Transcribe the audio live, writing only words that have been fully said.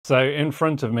So in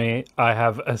front of me, I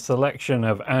have a selection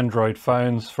of Android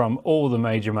phones from all the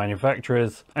major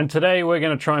manufacturers. And today we're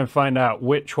going to try and find out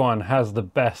which one has the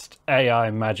best AI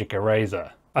magic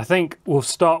eraser. I think we'll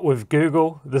start with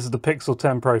Google. This is the Pixel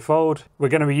 10 Pro Fold. We're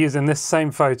going to be using this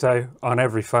same photo on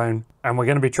every phone, and we're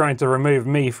going to be trying to remove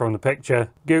me from the picture.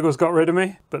 Google's got rid of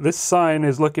me, but this sign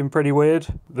is looking pretty weird.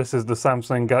 This is the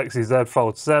Samsung Galaxy Z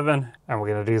Fold 7, and we're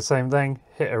going to do the same thing.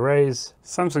 Hit erase.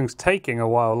 Samsung's taking a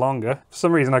while longer. For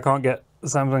some reason I can't get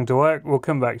Samsung to work. We'll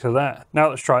come back to that. Now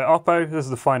let's try Oppo. This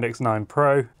is the Find X9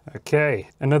 Pro. Okay,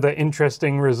 another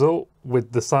interesting result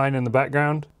with the sign in the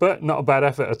background, but not a bad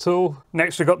effort at all.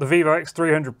 Next we've got the Vivo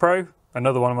X300 Pro,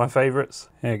 another one of my favorites.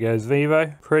 Here goes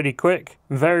Vivo. Pretty quick,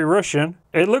 very Russian.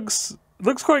 It looks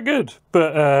quite good,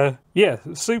 but yeah,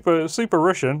 super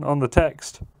Russian on the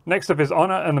text. Next up is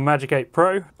Honor and the Magic 8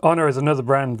 Pro. Honor is another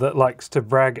brand that likes to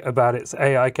brag about its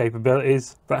AI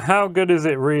capabilities, but how good is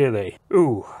it really?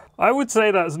 Ooh, I would say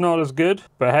that's not as good,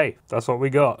 but hey, that's what we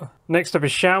got. Next up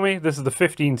is Xiaomi. This is the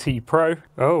 15T Pro.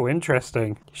 Oh,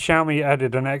 interesting. Xiaomi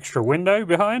added an extra window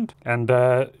behind and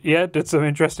yeah, did some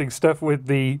interesting stuff with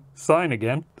the sign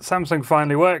again. Samsung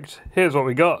finally worked. Here's what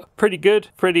we got. Pretty good,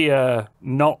 pretty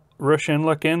not Russian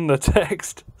looking, the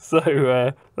text.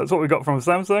 So that's what we got from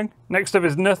Samsung. Next up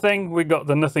is Nothing. We got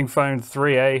the Nothing Phone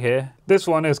 3A here. This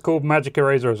one is called Magic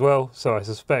Eraser as well, so I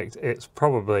suspect it's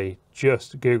probably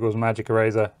just Google's Magic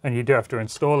Eraser, and you do have to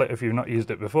install it if you've not used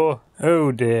it before.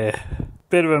 Oh dear,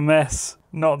 bit of a mess.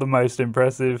 Not the most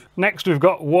impressive. Next we've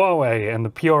got Huawei and the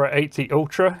Pura 80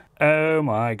 Ultra. Oh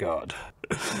my god.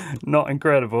 Not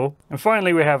incredible. And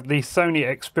finally we have the Sony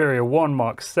Xperia 1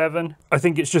 Mark 7. I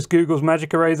think it's just Google's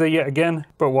Magic Eraser yet again,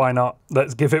 but why not?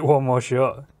 Let's give it one more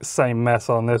shot. Same mess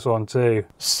on this one too.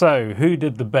 So who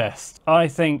did the best? I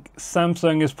think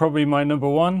Samsung is probably my number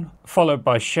one, followed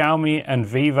by Xiaomi and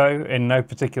Vivo in no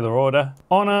particular order.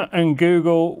 Honor and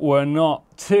Google were not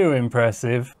too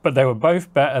impressive, but they were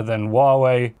both better than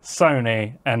Huawei,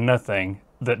 Sony and Nothing,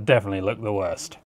 that definitely looked the worst.